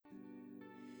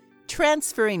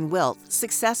Transferring wealth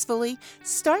successfully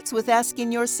starts with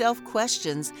asking yourself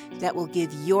questions that will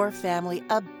give your family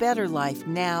a better life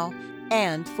now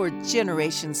and for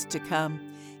generations to come.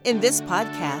 In this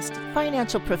podcast,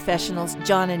 financial professionals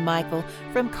John and Michael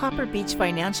from Copper Beech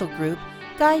Financial Group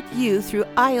guide you through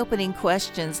eye-opening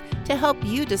questions to help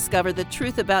you discover the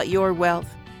truth about your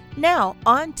wealth. Now,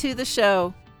 on to the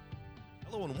show.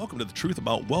 Hello and welcome to The Truth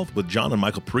About Wealth with John and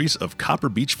Michael Priest of Copper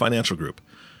Beech Financial Group.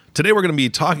 Today we're going to be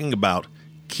talking about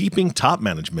keeping top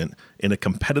management in a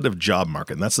competitive job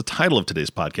market. And that's the title of today's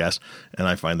podcast, and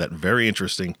I find that very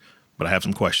interesting, but I have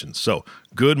some questions. So,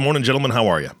 good morning, gentlemen. How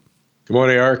are you? Good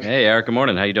morning, Eric. Hey, Eric. Good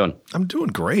morning. How you doing? I'm doing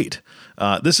great.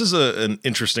 This is an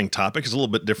interesting topic. It's a little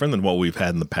bit different than what we've had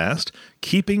in the past.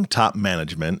 Keeping top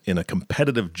management in a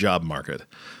competitive job market.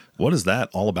 What is that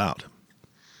all about?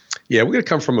 Yeah, we're going to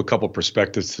come from a couple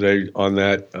perspectives today on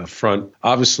that front.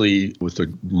 Obviously, with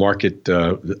the market,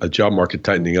 a job market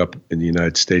tightening up in the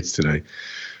United States today,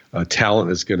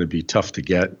 talent is going to be tough to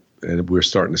get, and we're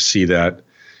starting to see that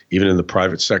even in the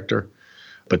private sector.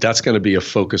 But that's going to be a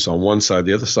focus on one side.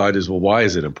 The other side is, well, why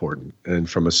is it important? And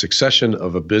from a succession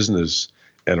of a business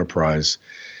enterprise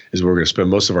is where we're going to spend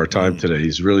most of our time today,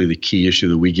 is really the key issue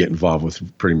that we get involved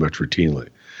with pretty much routinely.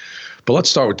 But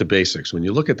let's start with the basics. When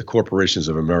you look at the corporations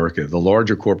of America, the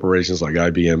larger corporations like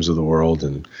IBM's of the world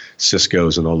and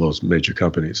Cisco's and all those major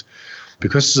companies,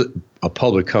 because it's a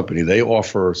public company, they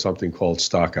offer something called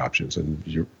stock options,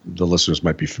 and the listeners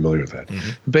might be familiar with that.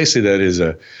 Basically, that is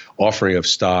a offering of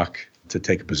stock to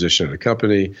take a position in a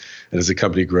company, and as the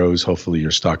company grows, hopefully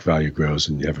your stock value grows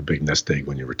and you have a big nest egg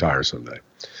when you retire someday.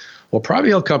 Well,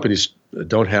 privately held companies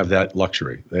don't have that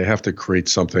luxury. They have to create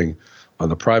something on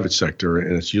the private sector,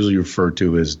 and it's usually referred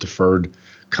to as deferred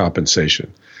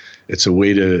compensation. It's a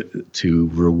way to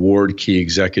reward key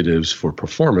executives for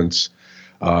performance,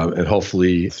 and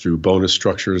hopefully through bonus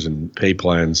structures and pay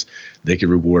plans, they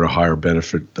can reward a higher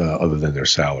benefit other than their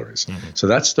salaries. So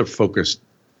that's the focus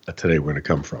today we're going to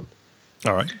come from.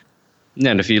 All right.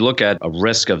 And if you look at a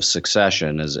risk of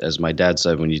succession, as my dad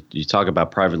said, when you talk about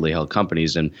privately held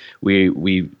companies, and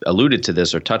we alluded to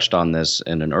this or touched on this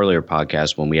in an earlier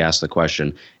podcast when we asked the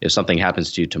question, if something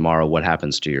happens to you tomorrow, what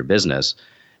happens to your business?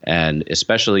 And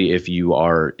especially if you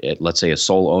are, let's say, a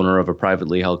sole owner of a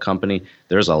privately held company,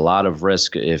 there's a lot of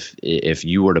risk if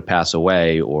you were to pass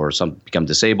away or become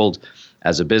disabled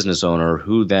as a business owner,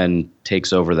 who then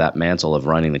takes over that mantle of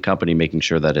running the company, making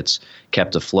sure that it's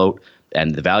kept afloat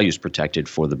and the value is protected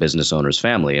for the business owner's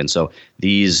family. And so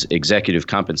these executive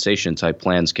compensation type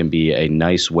plans can be a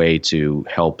nice way to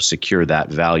help secure that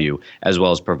value, as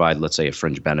well as provide, let's say, a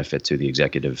fringe benefit to the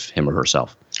executive, him or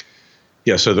herself.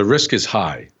 Yeah, so the risk is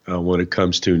high when it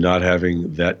comes to not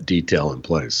having that detail in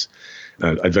place.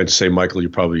 I'd venture to say, Michael, you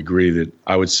probably agree that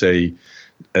I would say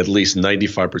at least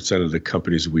 95% of the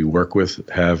companies we work with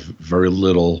have very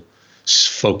little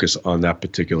focus on that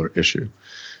particular issue.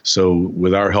 So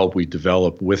with our help, we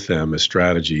develop with them a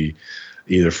strategy,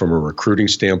 either from a recruiting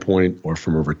standpoint or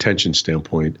from a retention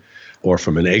standpoint or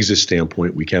from an exit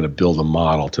standpoint. We kind of build a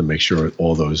model to make sure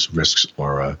all those risks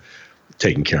are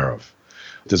taken care of.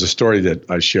 There's a story that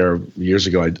I share years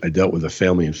ago. I dealt with a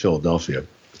family in Philadelphia.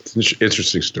 It's an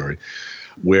interesting story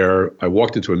where I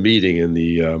walked into a meeting and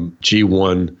the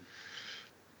G1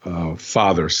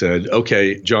 father said,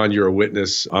 "Okay, John, you're a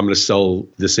witness. I'm going to sell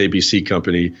this ABC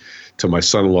company to my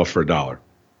son-in-law for $1."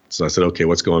 So I said, "Okay,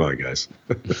 what's going on, guys?"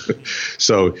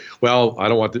 So, well, I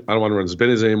don't want to run this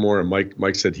business anymore. And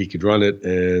Mike said he could run it,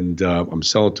 and I'm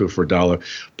selling to it for $1,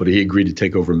 but he agreed to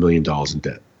take over $1 million in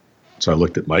debt. So I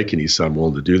looked at Mike, and he said, "I'm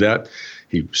willing to do that."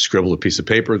 He scribbled a piece of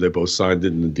paper. They both signed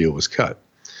it, and the deal was cut.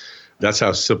 That's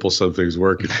how simple some things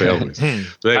work in families.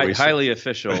 So anyway, highly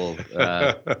official.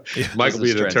 Michael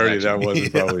being an attorney, that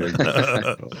wasn't probably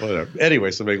whatever.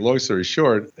 Anyway, so make long story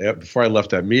short, before I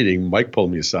left that meeting, Mike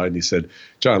pulled me aside and he said,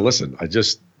 "John, listen, I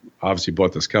just obviously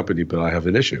bought this company, but I have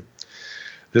an issue.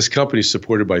 This company is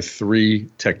supported by 3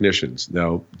 technicians."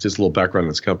 Now, just a little background on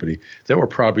this company. They were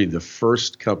probably the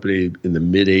first company in the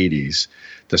mid-'80s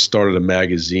that started a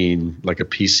magazine, like a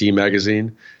PC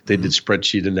magazine. They did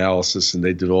spreadsheet analysis and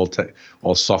they did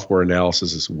all software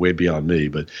analysis. It's way beyond me,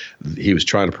 but he was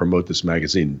trying to promote this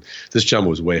magazine. This gentleman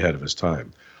was way ahead of his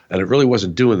time, and it really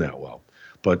wasn't doing that well.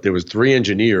 But there was 3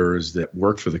 engineers that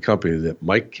worked for the company that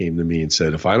Mike came to me and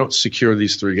said, "If I don't secure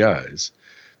these 3 guys,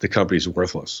 the company's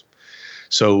worthless."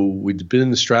 So we'd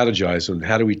been strategizing on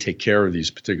how do we take care of these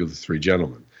particular 3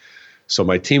 gentlemen. So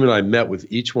my team and I met with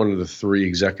each one of the 3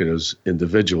 executives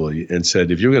individually and said,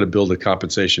 if you're going to build a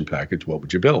compensation package, what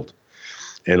would you build?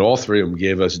 And all 3 of them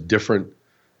gave us different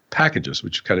packages,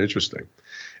 which is kind of interesting.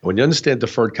 When you understand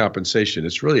deferred compensation,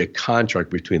 it's really a contract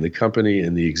between the company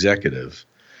and the executive,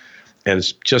 and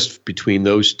it's just between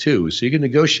those two. So you can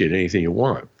negotiate anything you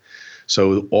want.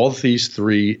 So all of these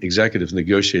three executives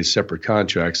negotiated separate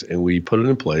contracts, and we put it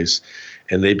in place,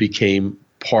 and they became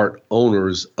part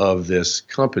owners of this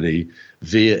company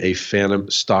via a phantom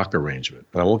stock arrangement.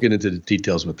 And I won't get into the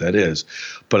details what that is,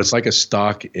 but it's like a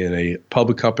stock in a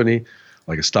public company,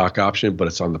 like a stock option, but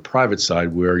it's on the private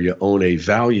side where you own a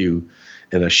value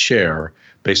and a share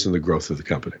based on the growth of the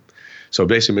company. So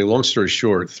basically, long story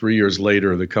short, 3 years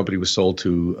later, the company was sold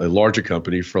to a larger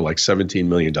company for like $17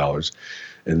 million.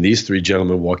 And these three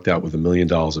gentlemen walked out with $1 million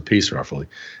apiece, roughly.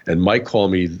 And Mike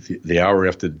called me the hour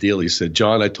after the deal. He said,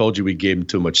 "John, I told you we gave him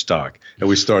too much stock." And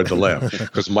we started to laugh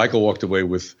because Michael walked away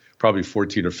with probably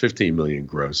 14 or 15 million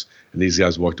gross, and these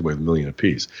guys walked away with $1 million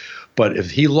apiece. But if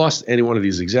he lost any one of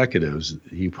these executives,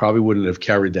 he probably wouldn't have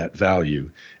carried that value,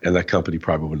 and that company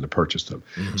probably wouldn't have purchased them.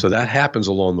 Mm-hmm. So that happens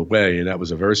along the way, and that was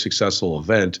a very successful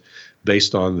event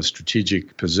based on the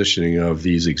strategic positioning of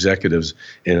these executives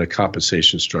in a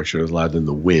compensation structure that allowed them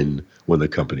to win when the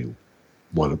company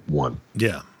won.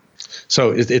 Yeah. So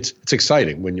it's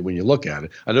exciting when you look at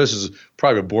it. I know this is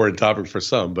probably a boring topic for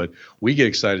some, but we get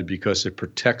excited because it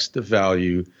protects the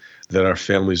value that our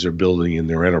families are building in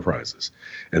their enterprises.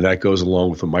 And that goes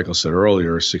along with what Michael said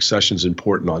earlier. Succession is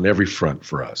important on every front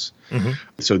for us. Mm-hmm.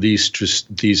 So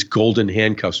these golden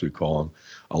handcuffs, we call them,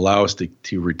 allow us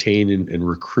to retain and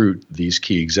recruit these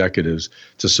key executives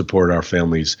to support our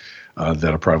families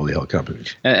that are privately held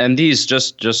companies. And these,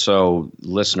 just so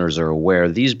listeners are aware,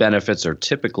 these benefits are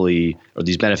typically, or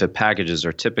these benefit packages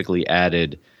are typically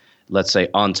added, let's say,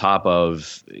 on top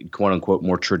of quote unquote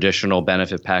more traditional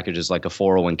benefit packages like a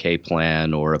 401k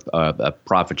plan or a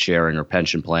profit sharing or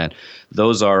pension plan.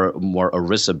 Those are more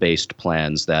ERISA-based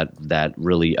plans that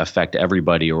really affect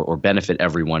everybody or benefit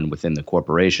everyone within the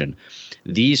corporation.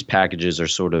 These packages are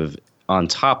sort of on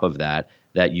top of that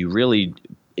you really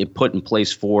put in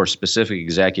place for specific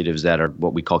executives that are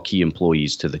what we call key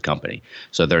employees to the company.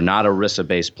 So they're not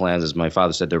ERISA-based plans. As my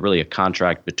father said, they're really a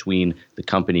contract between the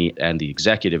company and the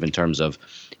executive in terms of,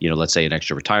 let's say an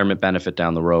extra retirement benefit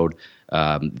down the road,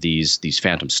 these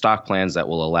phantom stock plans that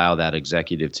will allow that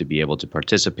executive to be able to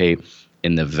participate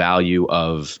in the value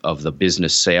of the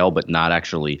business sale, but not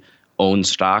actually own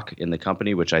stock in the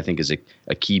company, which I think is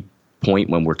a key point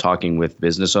when we're talking with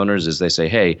business owners is they say,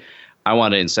 hey, I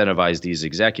want to incentivize these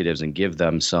executives and give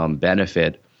them some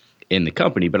benefit in the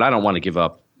company, but I don't want to give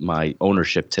up my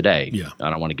ownership today. Yeah. I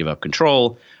don't want to give up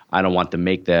control. I don't want to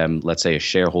make them, let's say, a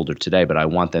shareholder today, but I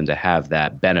want them to have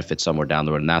that benefit somewhere down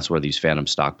the road, and that's where these phantom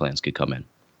stock plans could come in.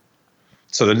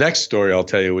 So the next story I'll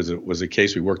tell you was a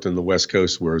case we worked on the West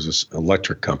Coast where it was this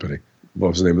electric company. What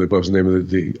was the name of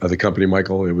the other company,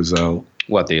 Michael? It was the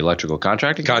electrical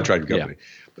contracting company.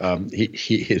 Yeah.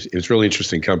 It was a really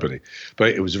interesting company, but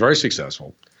it was very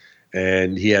successful.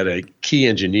 And he had a key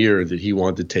engineer that he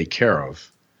wanted to take care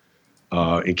of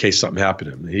in case something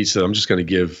happened to him. And he said, I'm just going to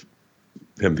give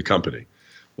him the company.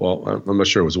 Well, I'm not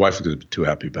sure his wife was going to be too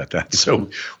happy about that. So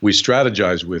we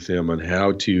strategized with him on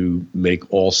how to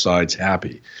make all sides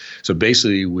happy. So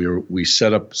basically, we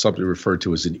set up something referred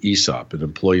to as an ESOP, an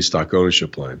employee stock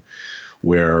ownership plan,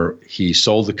 where he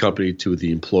sold the company to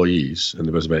the employees, and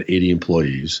there was about 80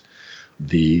 employees.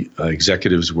 The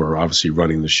executives were obviously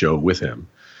running the show with him.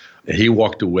 And he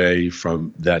walked away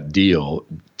from that deal,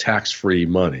 tax-free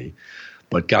money,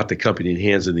 but got the company in the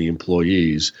hands of the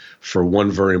employees for one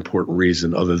very important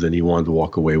reason other than he wanted to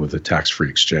walk away with a tax-free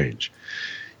exchange.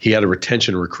 He had a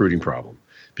retention and recruiting problem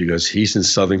because he's in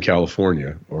Southern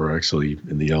California, or actually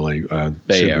in the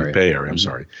Bay Area, I'm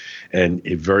sorry, and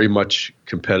a very much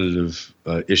competitive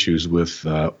issues with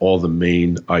all the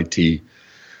main IT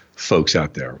folks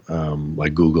out there,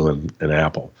 like Google and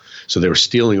Apple. So they were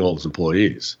stealing all his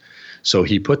employees. So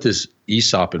he put this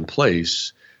ESOP in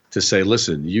place to say,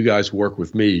 listen, you guys work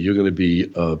with me, you're going to be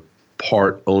a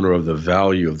part owner of the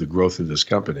value of the growth of this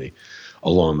company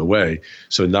along the way.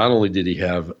 So not only did he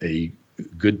have a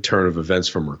good turn of events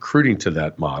from recruiting to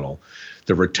that model,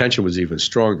 the retention was even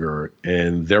stronger,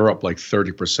 and they're up like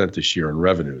 30% this year in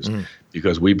revenues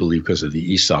because we believe because of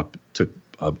the ESOP took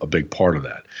a big part of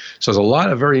that. So there's a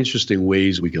lot of very interesting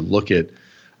ways we can look at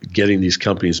getting these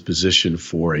companies positioned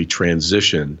for a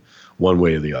transition one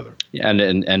way or the other. Yeah,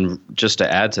 and just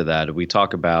to add to that, we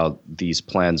talk about these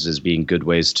plans as being good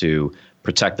ways to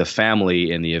protect the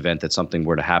family in the event that something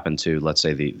were to happen to, let's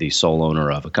say, the sole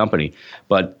owner of a company.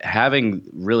 But having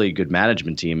really good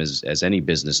management team, as any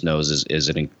business knows, is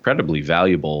an incredibly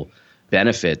valuable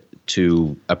benefit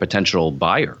to a potential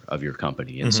buyer of your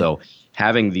company. And so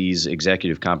having these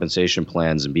executive compensation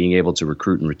plans and being able to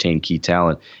recruit and retain key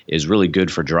talent is really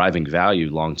good for driving value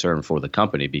long term for the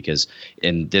company, because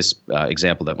in this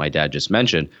example that my dad just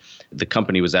mentioned, the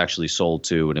company was actually sold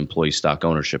to an employee stock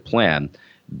ownership plan.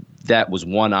 That was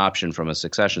one option from a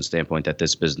succession standpoint that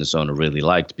this business owner really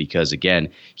liked, because, again,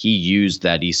 he used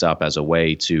that ESOP as a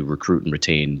way to recruit and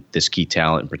retain this key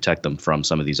talent and protect them from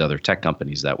some of these other tech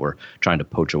companies that were trying to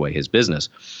poach away his business.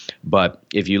 But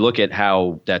if you look at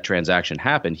how that transaction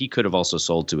happened, he could have also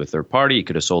sold to a third party. He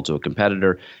could have sold to a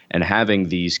competitor. And having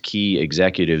these key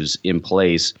executives in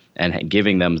place and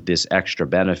giving them this extra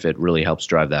benefit really helps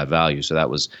drive that value. So that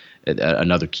was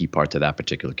another key part to that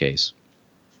particular case.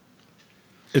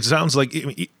 It sounds like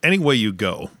any way you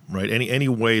go, right? Any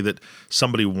way that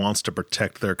somebody wants to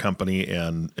protect their company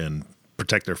and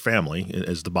protect their family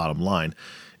is the bottom line.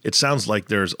 It sounds like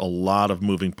there's a lot of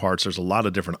moving parts. There's a lot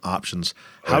of different options.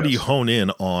 How do you hone in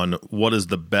on what is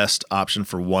the best option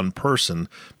for one person,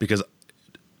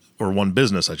 or one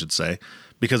business, I should say,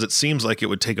 because it seems like it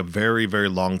would take a very, very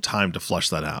long time to flush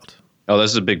that out. Oh,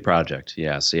 this is a big project.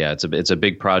 Yes. Yeah, it's a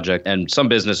big project. And some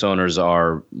business owners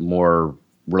are more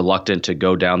reluctant to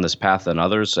go down this path than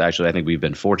others. Actually, I think we've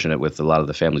been fortunate with a lot of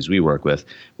the families we work with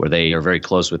where they are very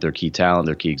close with their key talent,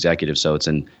 their key executives. So it's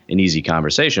an easy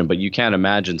conversation. But you can't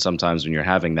imagine sometimes when you're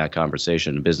having that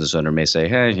conversation, a business owner may say,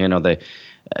 hey,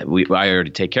 I already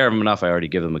take care of them enough. I already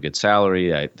give them a good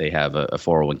salary. They have a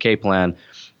 401k plan.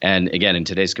 And again, in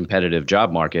today's competitive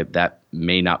job market, that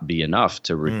may not be enough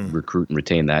to recruit and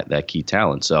retain that key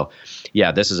talent. So,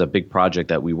 yeah, this is a big project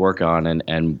that we work on,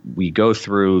 and we go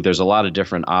through. There's a lot of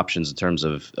different options in terms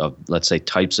of let's say,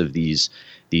 types of these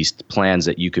plans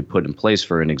that you could put in place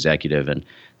for an executive. And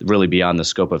really, beyond the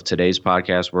scope of today's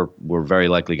podcast, we're very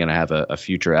likely going to have a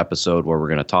future episode where we're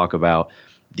going to talk about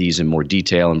these in more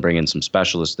detail and bring in some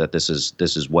specialists that this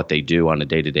is what they do on a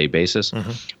day-to-day basis.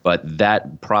 But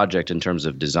that project, in terms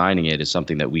of designing it, is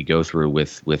something that we go through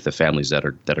with the families that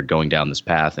are going down this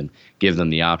path, and give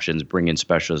them the options, bring in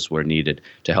specialists where needed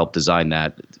to help design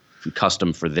that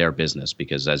custom for their business,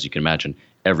 because as you can imagine,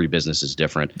 every business is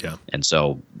different. Yeah. And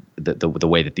so the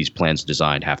way that these plans are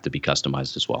designed have to be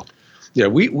customized as well. Yeah,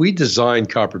 we designed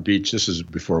Copper Beech. This is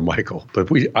before Michael,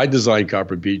 but I designed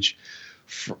Copper Beech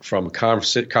from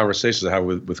conversations I had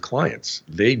with clients.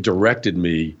 They directed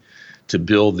me to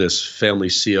build this family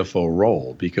CFO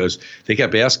role because they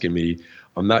kept asking me,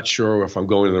 I'm not sure if I'm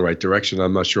going in the right direction.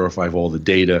 I'm not sure if I have all the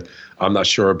data. I'm not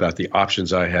sure about the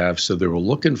options I have. So they were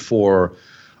looking for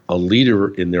a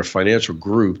leader in their financial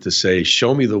group to say,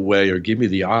 show me the way or give me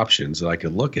the options that I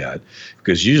can look at.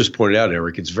 Because you just pointed out,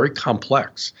 Eric, it's very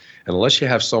complex. And unless you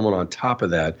have someone on top of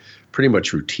that pretty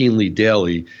much routinely,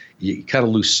 daily, you kind of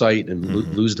lose sight and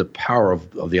lose the power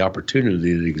of the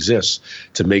opportunity that exists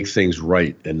to make things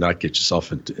right and not get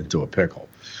yourself into a pickle.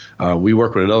 We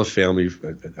work with another family,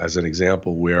 as an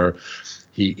example, where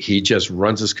he just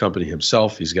runs his company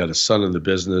himself. He's got a son in the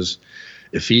business.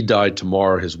 If he died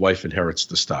tomorrow, his wife inherits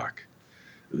the stock.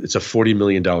 It's a $40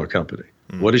 million company.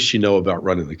 What does she know about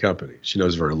running the company? She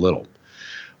knows very little.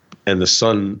 And the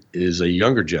son is a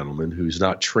younger gentleman who's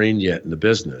not trained yet in the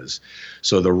business.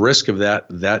 So the risk of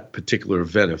that particular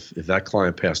event, if that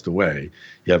client passed away,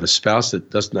 you have a spouse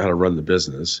that doesn't know how to run the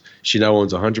business. She now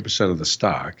owns 100% of the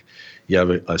stock. You have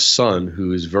a son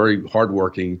who is very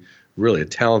hardworking, really a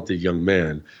talented young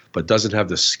man, but doesn't have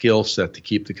the skill set to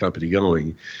keep the company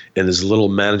going, and there's a little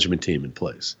management team in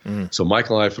place. So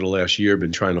Michael and I, for the last year, have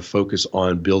been trying to focus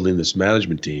on building this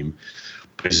management team.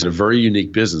 It's a very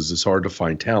unique business. It's hard to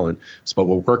find talent, but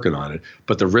we're working on it.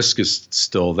 But the risk is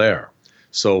still there.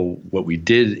 So what we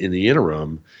did in the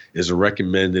interim is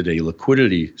recommended a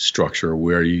liquidity structure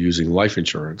where you're using life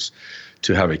insurance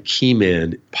to have a key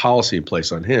man policy in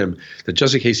place on him that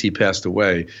just in case he passed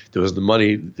away, there was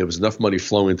enough money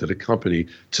flowing into the company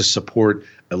to support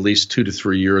at least 2 to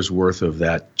 3 years worth of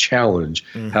that challenge.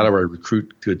 How do I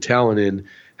recruit good talent in?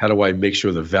 How do I make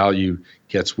sure the value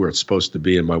gets where it's supposed to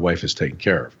be and my wife is taken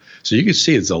care of? So you can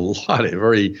see it's a lot of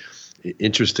very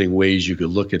interesting ways you could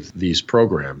look at these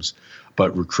programs.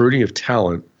 But recruiting of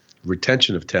talent,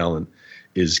 retention of talent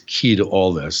is key to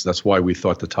all this. That's why we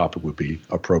thought the topic would be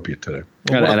appropriate today.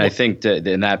 And I think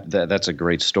that's a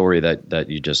great story that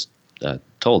you just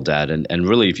told, Dad. And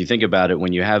really, if you think about it,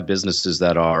 when you have businesses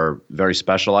that are very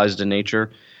specialized in nature,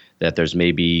 that there's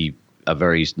maybe a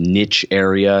very niche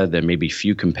area, there may be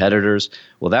few competitors.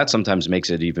 Well, that sometimes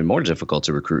makes it even more difficult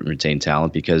to recruit and retain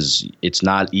talent because it's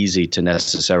not easy to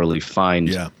necessarily find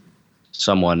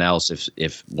someone else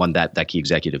if one that key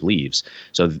executive leaves.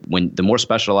 So when the more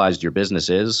specialized your business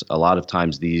is, a lot of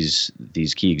times these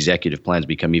key executive plans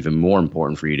become even more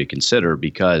important for you to consider,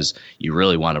 because you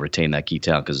really want to retain that key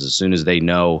talent, because as soon as they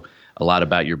know a lot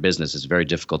about your business, it's very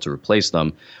difficult to replace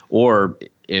them. Or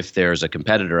if there's a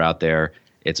competitor out there,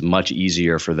 it's much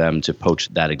easier for them to poach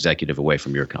that executive away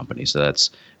from your company. So that's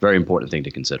a very important thing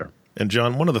to consider. And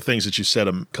John, one of the things that you said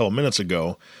a couple minutes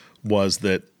ago was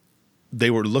that they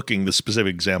were looking, the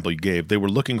specific example you gave, they were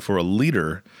looking for a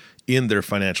leader in their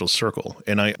financial circle.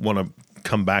 And I want to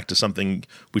come back to something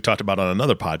we talked about on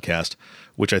another podcast,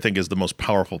 which I think is the most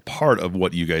powerful part of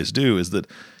what you guys do, is that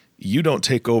you don't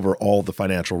take over all the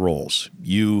financial roles.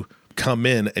 You come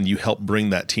in and you help bring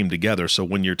that team together. So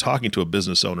when you're talking to a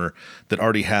business owner that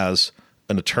already has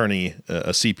an attorney,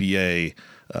 a CPA,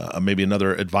 maybe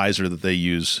another advisor that they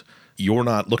use, you're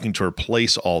not looking to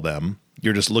replace all them.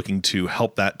 You're just looking to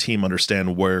help that team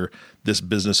understand where this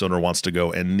business owner wants to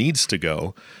go and needs to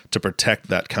go to protect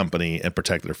that company and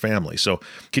protect their family. So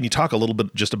can you talk a little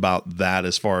bit just about that,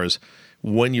 as far as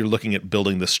when you're looking at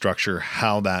building the structure,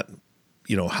 how that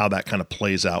kind of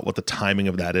plays out, what the timing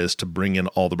of that is to bring in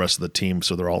all the rest of the team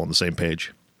so they're all on the same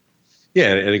page?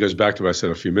 Yeah, and it goes back to what I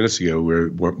said a few minutes ago, where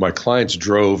my clients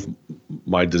drove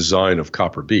my design of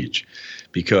Copper Beech,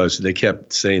 because they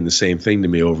kept saying the same thing to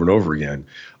me over and over again.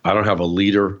 I don't have a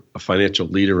leader, a financial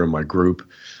leader in my group.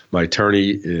 My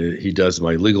attorney, he does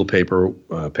my legal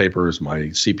papers, my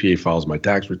CPA files my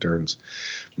tax returns.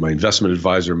 My investment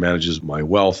advisor manages my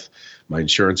wealth. My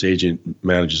insurance agent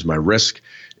manages my risk.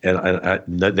 And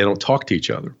they don't talk to each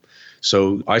other.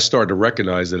 So I started to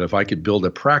recognize that if I could build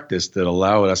a practice that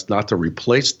allowed us not to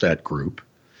replace that group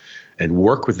and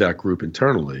work with that group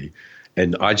internally,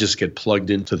 and I just get plugged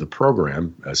into the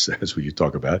program, as what you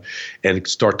talk about, and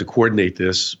start to coordinate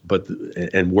this,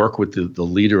 and work with the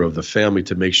leader of the family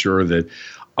to make sure that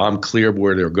I'm clear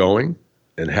where they're going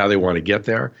and how they want to get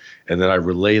there. And then I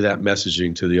relay that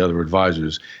messaging to the other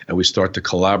advisors, and we start to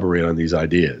collaborate on these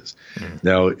ideas.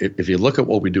 Now, if you look at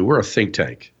what we do, we're a think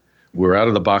tank. We're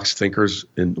out-of-the-box thinkers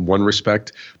in one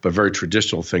respect, but very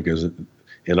traditional thinkers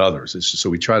in others. So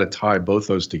we try to tie both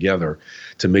those together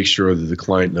to make sure that the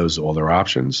client knows all their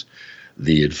options.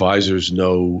 The advisors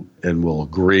know and will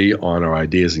agree on our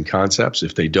ideas and concepts.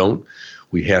 If they don't,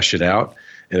 we hash it out.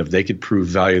 And if they could prove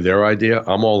value of their idea,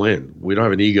 I'm all in. We don't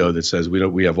have an ego that says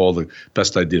we have all the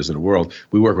best ideas in the world.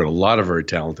 We work with a lot of very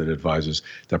talented advisors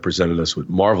that presented us with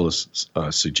marvelous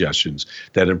suggestions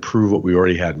that improve what we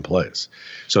already had in place.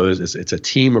 So it's a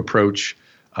team approach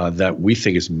that we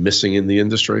think is missing in the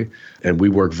industry, and we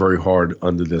work very hard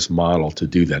under this model to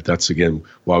do that. That's, again,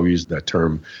 why we use that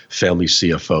term family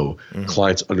CFO.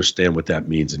 Clients understand what that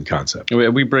means in concept.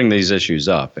 We bring these issues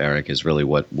up, Eric, is really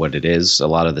what it is a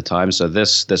lot of the time. So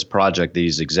this project,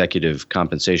 these executive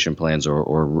compensation plans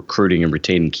or recruiting and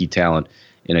retaining key talent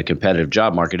in a competitive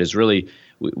job market, is really,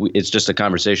 it's just a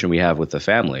conversation we have with the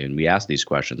family, and we ask these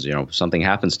questions. Something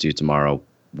happens to you tomorrow,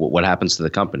 what happens to the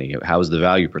company? How is the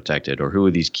value protected? Or who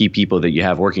are these key people that you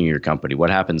have working in your company? What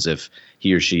happens if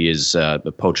he or she is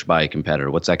poached by a competitor?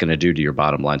 What's that going to do to your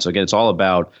bottom line? So again, it's all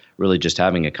about really just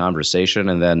having a conversation,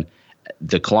 and then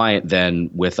the client then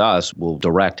with us will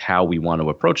direct how we want to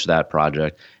approach that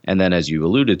project. And then, as you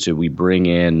alluded to, we bring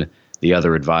in the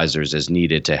other advisors as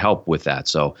needed to help with that.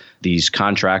 So these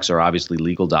contracts are obviously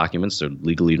legal documents. They're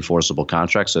legally enforceable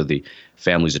contracts. So the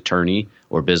family's attorney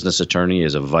or business attorney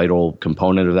is a vital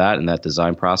component of that in that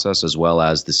design process, as well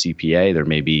as the CPA. There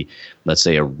may be, let's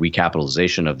say, a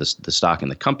recapitalization of the stock in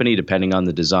the company, depending on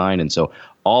the design. And so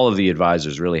all of the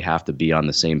advisors really have to be on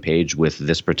the same page with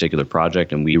this particular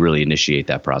project, and we really initiate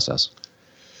that process.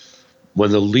 When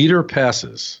the leader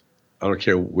passes, I don't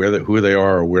care who they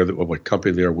are or what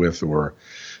company they're with or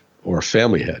a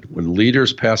family head. When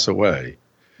leaders pass away,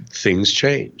 things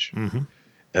change. Mm-hmm.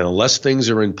 And unless things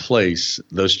are in place,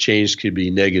 those changes could be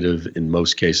negative in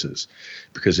most cases,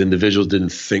 because individuals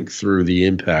didn't think through the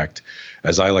impact,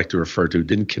 as I like to refer to,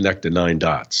 didn't connect the 9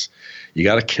 dots. You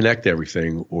got to connect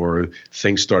everything, or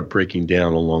things start breaking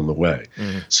down along the way.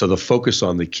 Mm-hmm. So the focus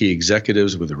on the key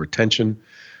executives with the retention,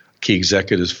 key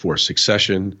executives for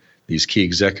succession, these key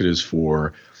executives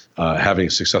for having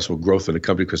successful growth in a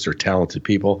company because they're talented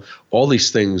people. All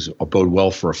these things bode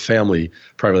well for a family,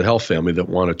 privately held family, that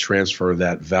want to transfer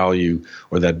that value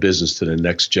or that business to the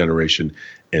next generation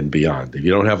and beyond. If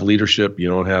you don't have leadership, you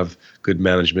don't have good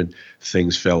management,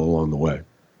 things fail along the way.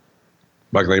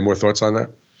 Michael, any more thoughts on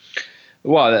that?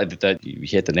 Well, that you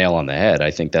hit the nail on the head.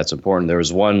 I think that's important. There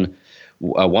was one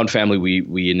family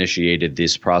we initiated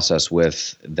this process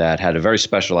with that had a very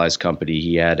specialized company.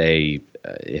 He had a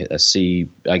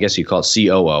I guess you call it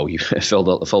COO. He filled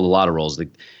a lot of roles.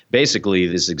 Basically,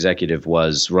 this executive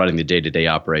was running the day-to-day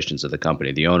operations of the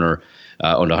company. The owner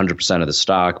owned 100% of the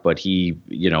stock, but he,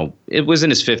 it was in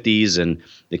his 50s, and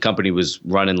the company was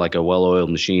running like a well-oiled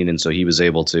machine. And so he was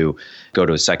able to go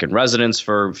to a second residence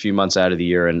for a few months out of the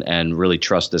year and really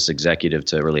trust this executive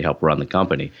to really help run the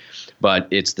company. But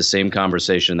it's the same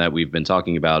conversation that we've been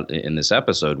talking about in this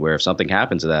episode, where if something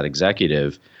happened to that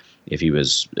executive, if he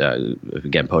was,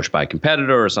 again, poached by a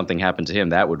competitor or something happened to him,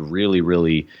 that would really,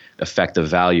 really affect the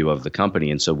value of the company.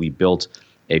 And so we built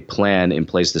a plan in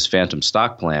place, this phantom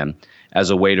stock plan, as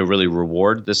a way to really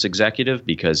reward this executive,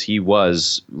 because he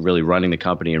was really running the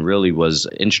company and really was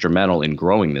instrumental in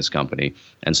growing this company.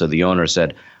 And so the owner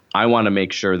said, I want to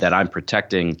make sure that I'm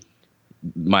protecting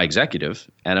my executive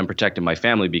and I'm protecting my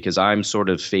family, because I'm sort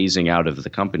of phasing out of the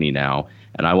company now.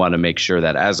 And I want to make sure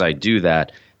that as I do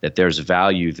that, that there's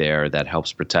value there that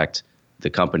helps protect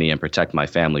the company and protect my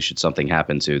family should something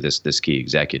happen to this key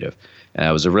executive. And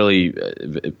it was a really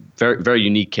very, very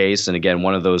unique case. And again,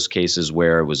 one of those cases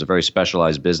where it was a very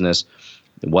specialized business.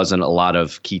 There wasn't a lot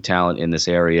of key talent in this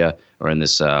area or in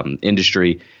this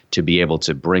industry to be able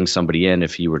to bring somebody in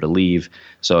if he were to leave.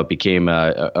 So it became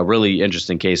a really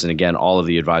interesting case. And again, all of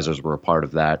the advisors were a part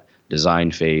of that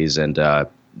design phase. And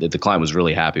the client was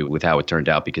really happy with how it turned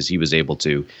out, because he was able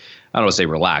to, I don't want to say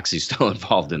relax, he's still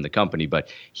involved in the company, but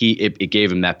it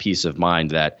gave him that peace of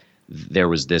mind that there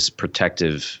was this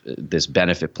protective, this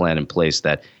benefit plan in place,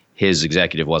 that his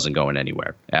executive wasn't going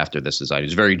anywhere after this design. He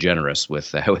was very generous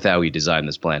with how he designed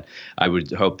this plan. I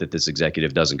would hope that this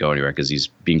executive doesn't go anywhere, because he's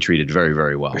being treated very,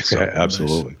 very well. So,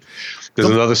 absolutely. Nice. There's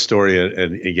another story,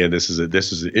 and again, this is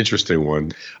an interesting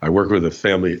one. I work with a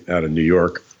family out of New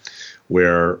York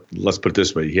where, let's put it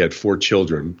this way, he had 4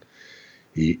 children.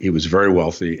 He was very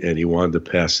wealthy, and he wanted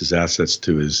to pass his assets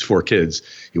to his 4 kids.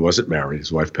 He wasn't married.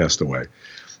 His wife passed away.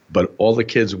 But all the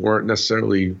kids weren't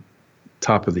necessarily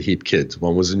top of the heap kids.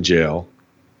 One was in jail.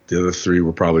 The other 3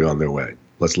 were probably on their way.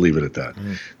 Let's leave it at that.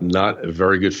 Not a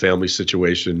very good family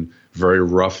situation, very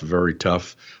rough, very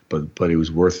tough, but he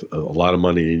was worth a lot of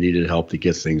money, and he needed help to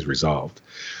get things resolved.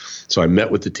 So I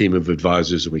met with the team of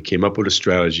advisors, and we came up with a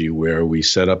strategy where we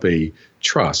set up a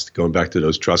trust, going back to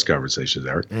those trust conversations,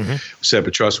 Eric. We set up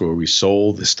a trust where we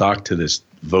sold the stock to this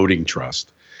voting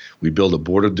trust. We built a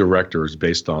board of directors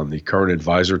based on the current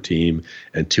advisor team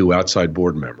and 2 outside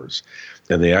board members.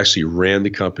 And they actually ran the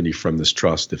company from this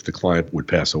trust if the client would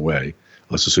pass away.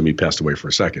 Let's assume he passed away for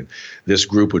a second. This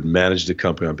group would manage the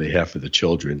company on behalf of the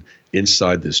children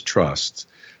inside this trust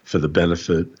for the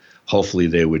benefit. Hopefully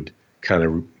they would kind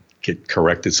of get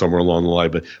corrected somewhere along the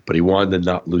line, but he wanted to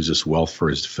not lose this wealth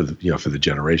for the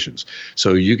generations.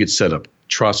 So you could set up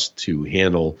trust to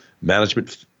handle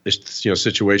management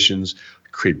situations,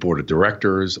 create board of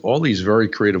directors, all these very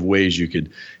creative ways you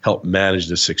could help manage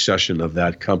the succession of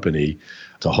that company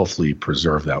to hopefully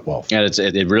preserve that wealth. And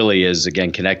it really is,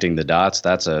 again, connecting the dots.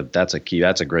 That's a key.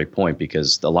 That's a great point,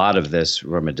 because a lot of this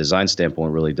from a design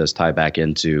standpoint really does tie back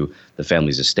into the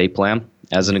family's estate plan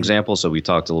as an example. So we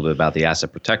talked a little bit about the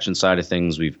asset protection side of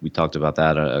things. We talked about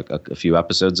that a few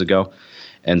episodes ago.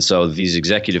 And so these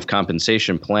executive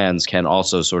compensation plans can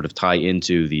also sort of tie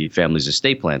into the family's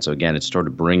estate plan. So again, it's sort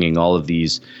of bringing all of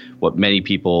these, what many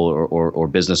people or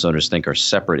business owners think are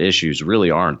separate issues, really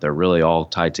aren't. They're really all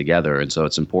tied together. And so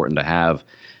it's important to have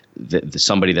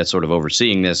somebody that's sort of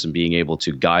overseeing this and being able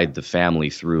to guide the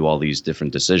family through all these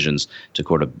different decisions to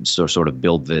sort of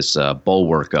build this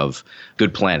bulwark of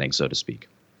good planning, so to speak.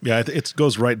 Yeah, it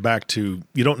goes right back to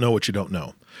you don't know what you don't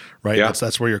know, right? Yeah.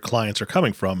 That's where your clients are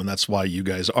coming from, and that's why you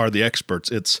guys are the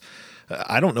experts. It's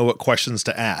I don't know what questions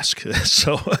to ask.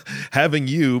 So having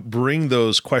you bring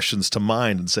those questions to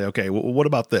mind and say, okay, well, what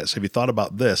about this? Have you thought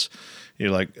about this? You're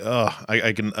like,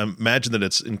 I can imagine that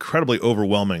it's incredibly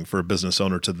overwhelming for a business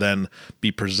owner to then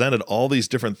be presented all these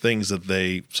different things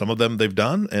that some of them they've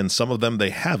done and some of them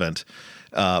they haven't.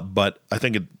 But I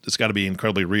think it's got to be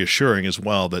incredibly reassuring as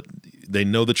well that they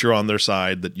know that you're on their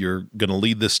side, that you're going to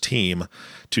lead this team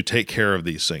to take care of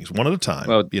these things one at a time,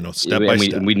 step by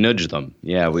step. We nudge them.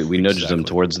 Yeah, we nudge them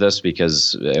towards this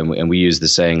because, and we use the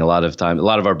saying a lot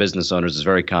of our business owners is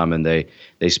very common. They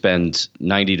spend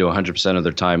 90 to 100% of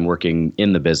their time working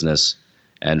in the business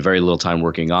and very little time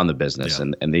working on the business.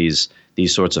 Yeah. And these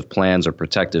sorts of plans or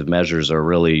protective measures are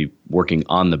really working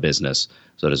on the business,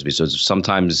 so to speak. So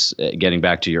sometimes getting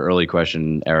back to your early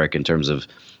question, Eric, in terms of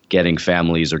getting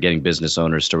families or getting business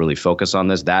owners to really focus on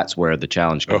this, that's where the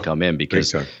challenge can come in,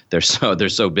 because they're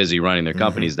so busy running their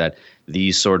companies that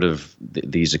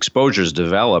these exposures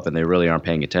develop and they really aren't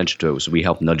paying attention to it. So we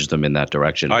help nudge them in that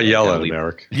direction. I yell at them,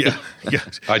 Eric. Yeah.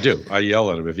 I do. I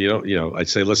yell at them. If you don't, I'd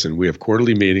say, listen, we have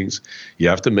quarterly meetings. You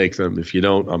have to make them. If you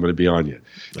don't, I'm going to be on you,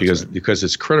 because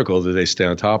it's critical that they stay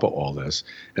on top of all this.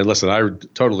 And listen, I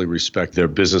totally respect their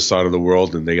business side of the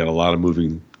world, and they got a lot of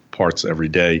moving parts every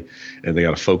day, and they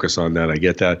got to focus on that. I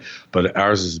get that. But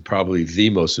ours is probably the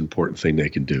most important thing they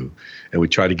can do. And we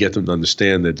try to get them to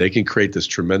understand that they can create this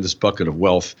tremendous bucket of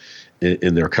wealth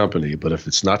in their company, but if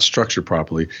it's not structured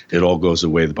properly, it all goes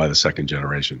away by the second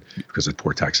generation because of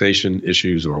poor taxation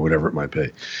issues or whatever it might be.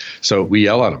 So we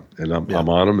yell at them, and I'm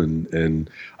on them, and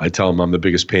I tell them I'm the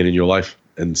biggest pain in your life,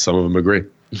 and some of them agree.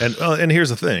 And here's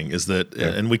the thing is that,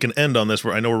 and we can end on this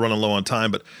where I know we're running low on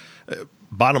time, but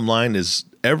bottom line is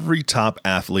every top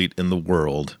athlete in the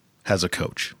world has a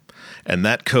coach. And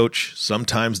that coach,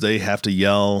 sometimes they have to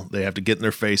yell, they have to get in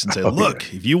their face and say,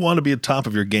 look, if you want to be at the top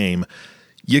of your game,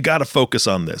 you got to focus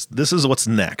on this. This is what's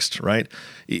next, right?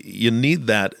 You need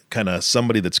that kind of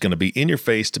somebody that's going to be in your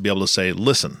face to be able to say,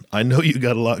 listen, I know you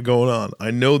got a lot going on. I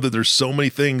know that there's so many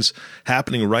things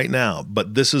happening right now,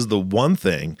 but this is the one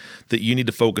thing that you need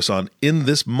to focus on in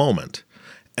this moment.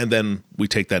 And then we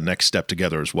take that next step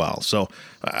together as well. So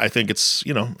I think it's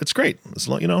great. It's,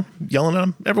 yelling at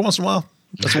them every once in a while.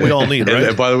 That's what we all need, right?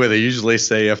 And by the way, they usually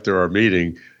say after our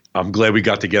meeting, I'm glad we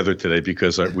got together today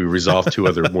because we resolved two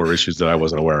other more issues that I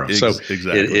wasn't aware of. So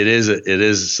exactly. it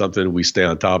is something we stay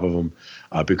on top of them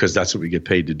because that's what we get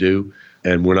paid to do,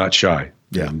 and we're not shy.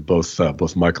 Yeah. And both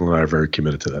Michael and I are very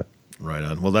committed to that. Right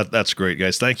on. Well, that's great,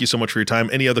 guys. Thank you so much for your time.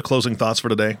 Any other closing thoughts for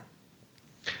today?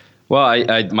 Well,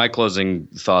 my closing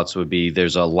thoughts would be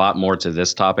there's a lot more to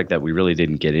this topic that we really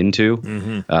didn't get into.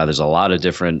 Mm-hmm. There's a lot of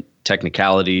different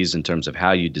technicalities in terms of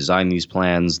how you design these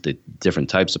plans, the different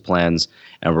types of plans,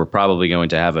 and we're probably going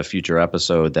to have a future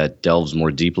episode that delves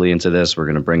more deeply into this. We're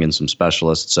going to bring in some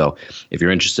specialists. So if you're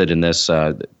interested in this,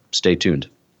 stay tuned.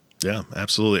 Yeah,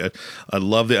 absolutely. I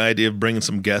love the idea of bringing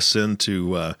some guests in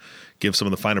to give some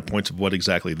of the finer points of what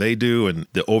exactly they do and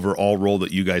the overall role that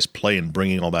you guys play in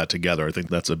bringing all that together. I think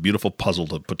that's a beautiful puzzle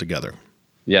to put together.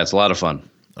 Yeah, it's a lot of fun.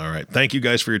 All right. Thank you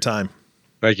guys for your time.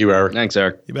 Thank you, Eric. Thanks,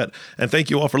 Eric. You bet. And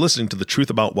thank you all for listening to the Truth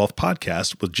About Wealth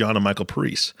podcast with John and Michael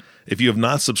Parise. If you have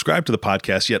not subscribed to the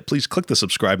podcast yet, please click the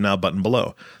subscribe now button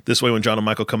below. This way, when John and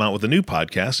Michael come out with a new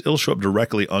podcast, it'll show up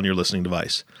directly on your listening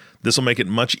device. This will make it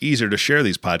much easier to share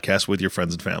these podcasts with your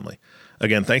friends and family.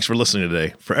 Again, thanks for listening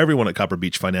today. For everyone at Copper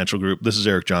Beech Financial Group, this is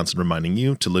Eric Johnson reminding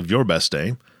you to live your best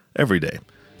day every day.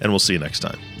 And we'll see you next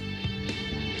time.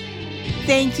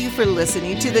 Thank you for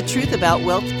listening to the Truth About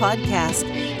Wealth podcast.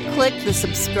 Click the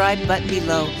subscribe button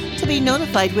below to be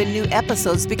notified when new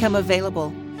episodes become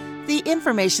available. The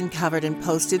information covered and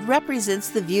posted represents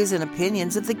the views and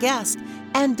opinions of the guest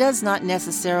and does not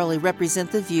necessarily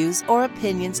represent the views or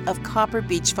opinions of Copper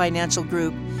Beech Financial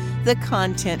Group. The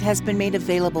content has been made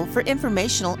available for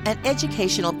informational and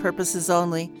educational purposes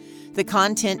only. The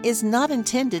content is not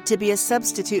intended to be a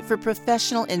substitute for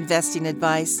professional investing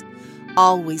advice.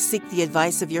 Always seek the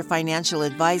advice of your financial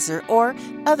advisor or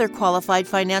other qualified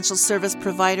financial service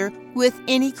provider with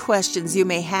any questions you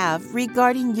may have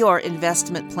regarding your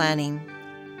investment planning.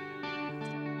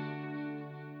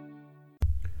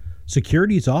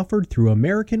 Securities offered through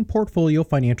American Portfolio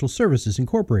Financial Services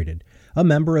Incorporated, a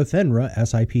member of FINRA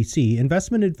SIPC.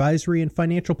 Investment advisory and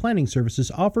financial planning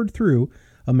services offered through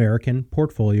American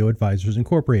Portfolio Advisors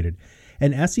Incorporated,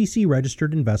 an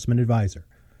SEC-registered investment advisor.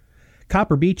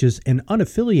 Copper Beech is an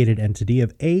unaffiliated entity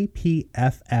of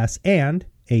APFS and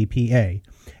APA.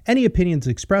 Any opinions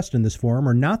expressed in this forum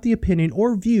are not the opinion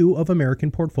or view of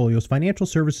American Portfolios Financial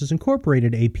Services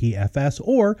Incorporated, APFS,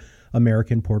 or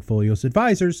American Portfolios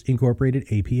Advisors Incorporated,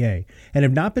 APA, and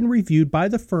have not been reviewed by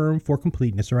the firm for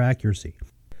completeness or accuracy.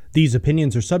 These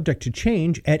opinions are subject to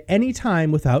change at any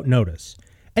time without notice.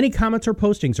 Any comments or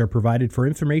postings are provided for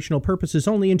informational purposes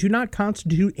only and do not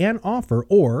constitute an offer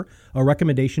or a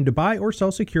recommendation to buy or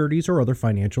sell securities or other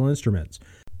financial instruments.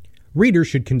 Readers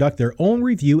should conduct their own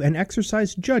review and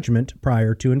exercise judgment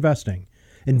prior to investing.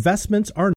 Investments are